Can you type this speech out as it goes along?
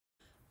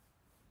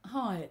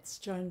Hi, it's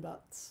Joan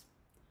Butts.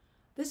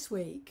 This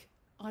week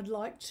I'd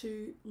like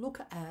to look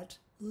at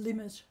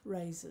limit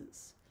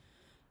raises.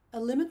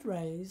 A limit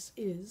raise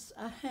is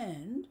a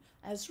hand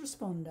as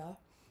responder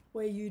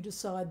where you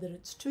decide that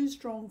it's too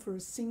strong for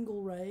a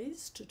single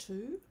raise to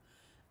 2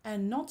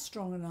 and not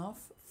strong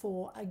enough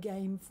for a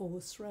game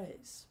force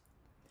raise.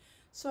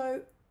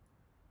 So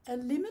a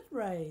limit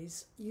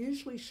raise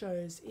usually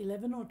shows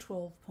 11 or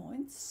 12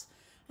 points,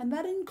 and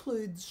that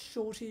includes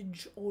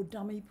shortage or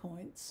dummy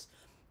points,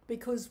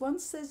 because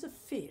once there's a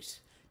fit,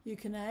 you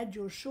can add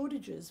your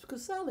shortages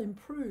because they'll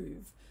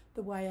improve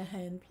the way a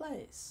hand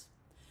plays.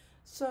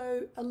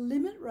 So a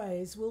limit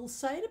raise will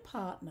say to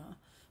partner,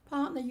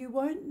 you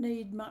won't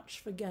need much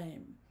for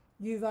game.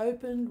 You've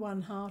opened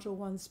 1 heart or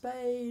 1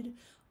 spade.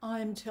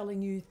 I'm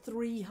telling you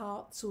 3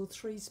 hearts or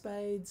 3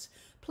 spades.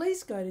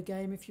 Please go to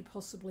game if you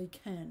possibly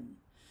can.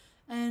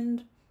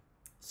 And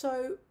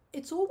so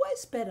it's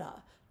always better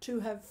to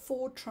have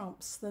 4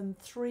 trumps than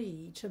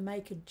 3 to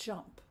make a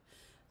jump.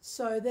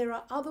 So there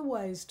are other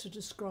ways to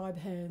describe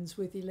hands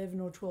with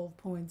 11 or 12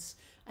 points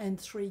and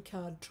 3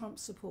 card trump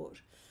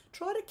support.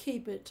 Try to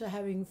keep it to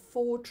having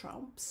 4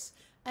 trumps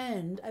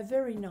and a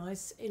very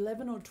nice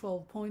 11 or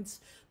 12 points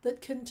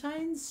that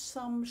contains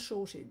some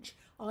shortage,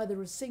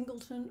 either a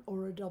singleton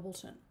or a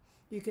doubleton.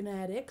 You can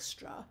add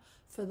extra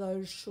for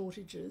those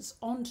shortages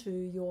onto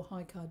your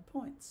high card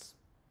points.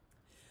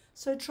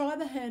 So try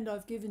the hand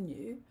I've given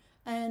you,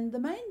 and the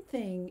main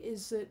thing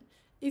is that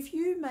if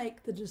you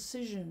make the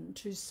decision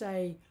to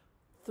say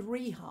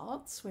 3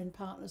 hearts when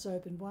partner's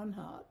opened 1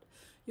 heart,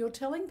 you're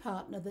telling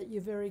partner that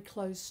you're very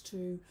close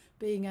to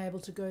being able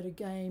to go to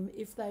game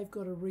if they've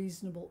got a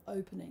reasonable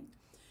opening.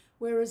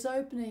 Whereas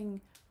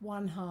opening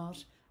 1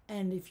 heart,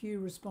 and if you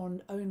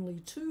respond only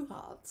 2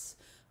 hearts,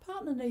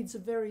 partner needs a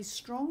very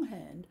strong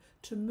hand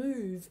to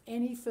move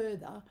any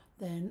further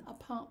than a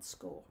part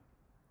score.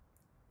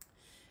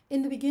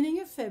 In the beginning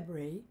of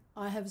February,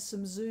 I have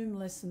some Zoom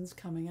lessons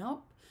coming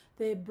up.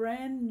 They're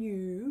brand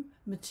new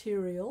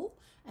material,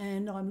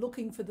 and I'm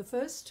looking for the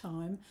first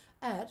time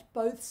at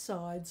both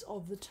sides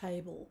of the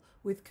table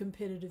with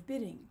competitive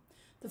bidding.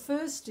 The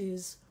first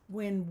is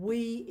when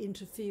we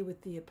interfere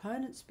with the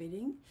opponent's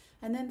bidding,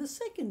 and then the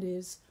second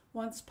is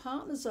once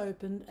partners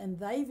opened and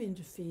they've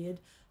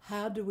interfered,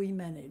 how do we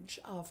manage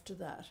after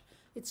that?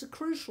 It's a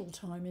crucial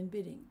time in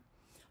bidding.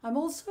 I'm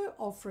also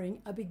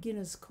offering a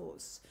beginner's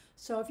course,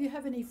 so if you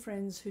have any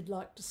friends who'd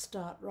like to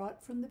start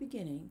right from the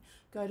beginning,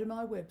 go to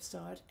my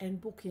website and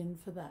book in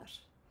for that.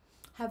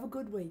 Have a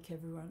good week,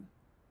 everyone.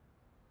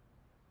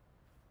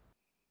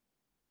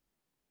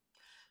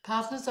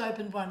 Partners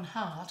opened 1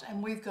 heart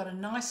and we've got a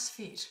nice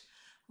fit.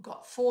 We've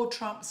got 4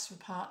 trumps for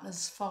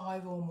partners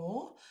 5 or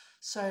more,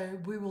 so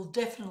we will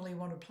definitely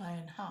want to play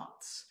in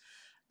hearts.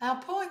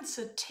 Our points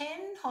are 10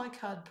 high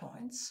card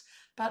points,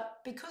 but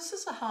because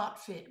there's a heart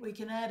fit, we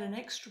can add an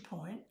extra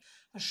point,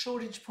 a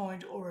shortage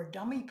point or a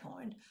dummy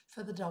point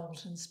for the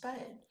doubleton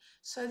spade.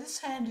 So this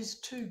hand is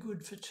too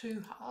good for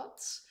 2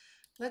 hearts.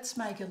 Let's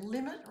make a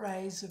limit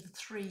raise of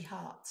 3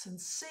 hearts and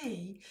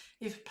see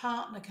if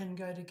partner can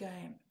go to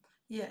game.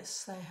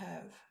 Yes, they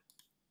have.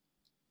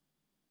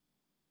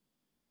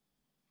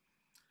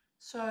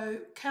 So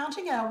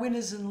counting our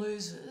winners and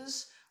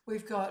losers,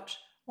 we've got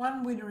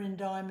 1 winner in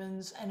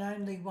diamonds and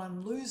only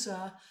 1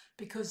 loser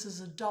because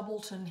there's a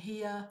doubleton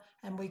here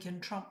and we can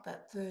trump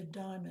that 3rd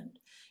diamond.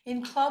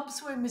 In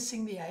clubs, we're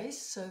missing the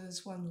ace, so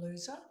there's 1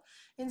 loser.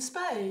 In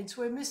spades,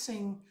 we're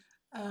missing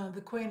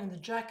the queen and the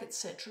jack,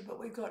 etc., but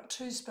we've got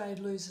 2 spade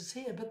losers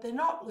here, but they're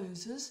not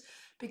losers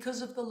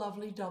because of the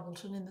lovely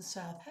doubleton in the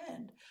south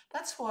hand.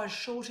 That's why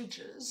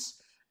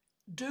shortages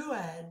do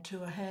add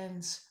to a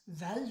hand's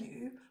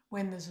value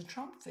when there's a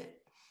trump fit.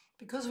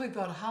 Because we've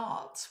got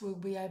hearts, we'll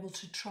be able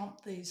to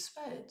trump these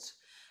spades.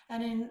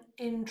 And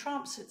in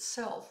trumps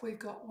itself, we've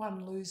got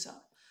 1 loser.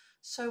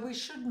 So we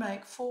should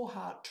make 4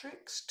 heart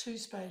tricks, 2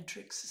 spade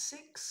tricks are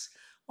 6,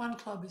 1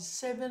 club is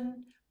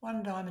 7,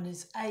 1 diamond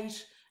is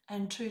 8,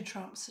 and 2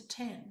 trumps are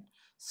 10.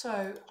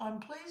 So I'm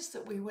pleased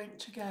that we went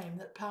to game,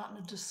 that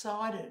partner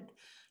decided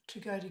to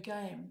go to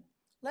game.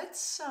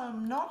 Let's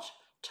not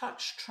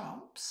touch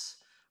trumps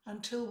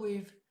until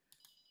we've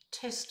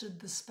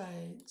tested the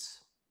spades.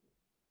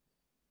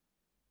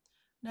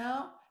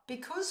 Now,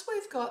 because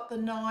we've got the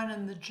 9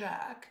 and the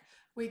jack,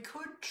 we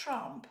could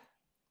trump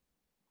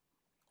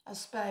a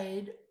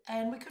spade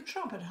and we could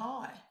trump it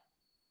high.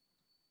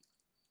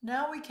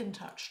 Now we can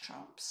touch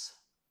trumps.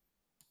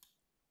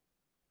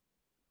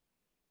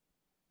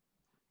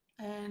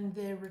 And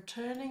they're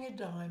returning a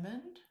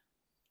diamond.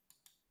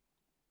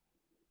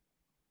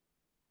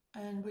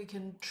 And we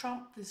can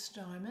trump this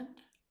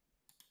diamond.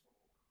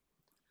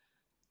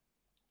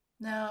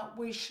 Now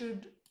we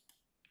should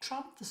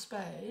trump the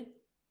spade.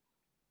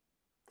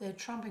 They're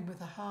trumping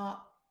with a heart.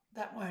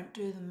 That won't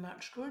do them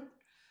much good.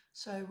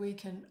 So we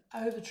can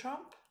over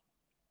trump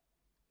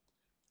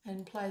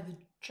and play the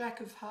jack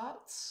of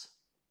hearts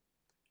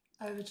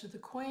over to the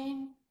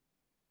queen.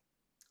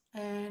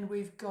 And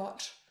we've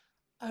got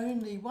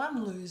only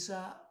 1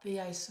 loser, the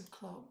ace of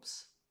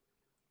clubs.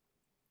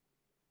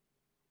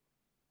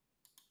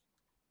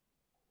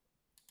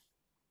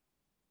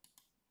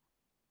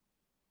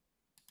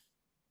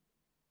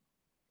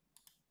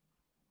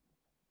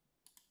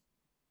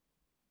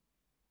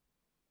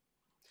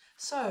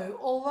 So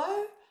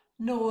although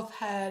North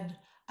had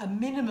a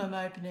minimum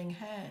opening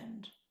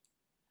hand,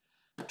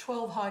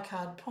 12 high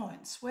card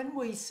points, when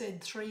we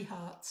said 3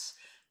 hearts,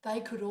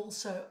 they could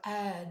also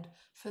add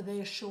for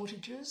their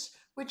shortages,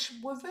 which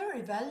were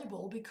very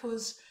valuable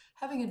because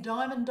having a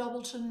diamond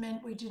doubleton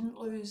meant we didn't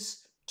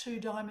lose 2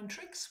 diamond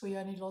tricks, we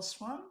only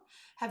lost 1.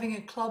 Having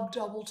a club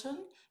doubleton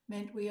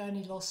meant we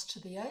only lost to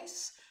the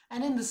ace.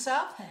 And in the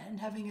south hand,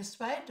 having a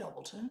spade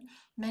doubleton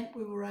meant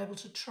we were able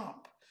to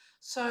trump.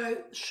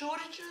 So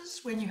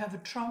shortages, when you have a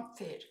trump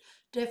fit,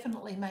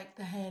 definitely make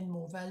the hand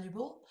more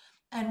valuable.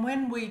 And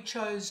when we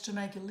chose to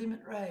make a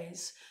limit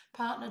raise,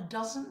 partner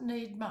doesn't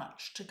need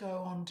much to go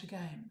on to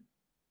game.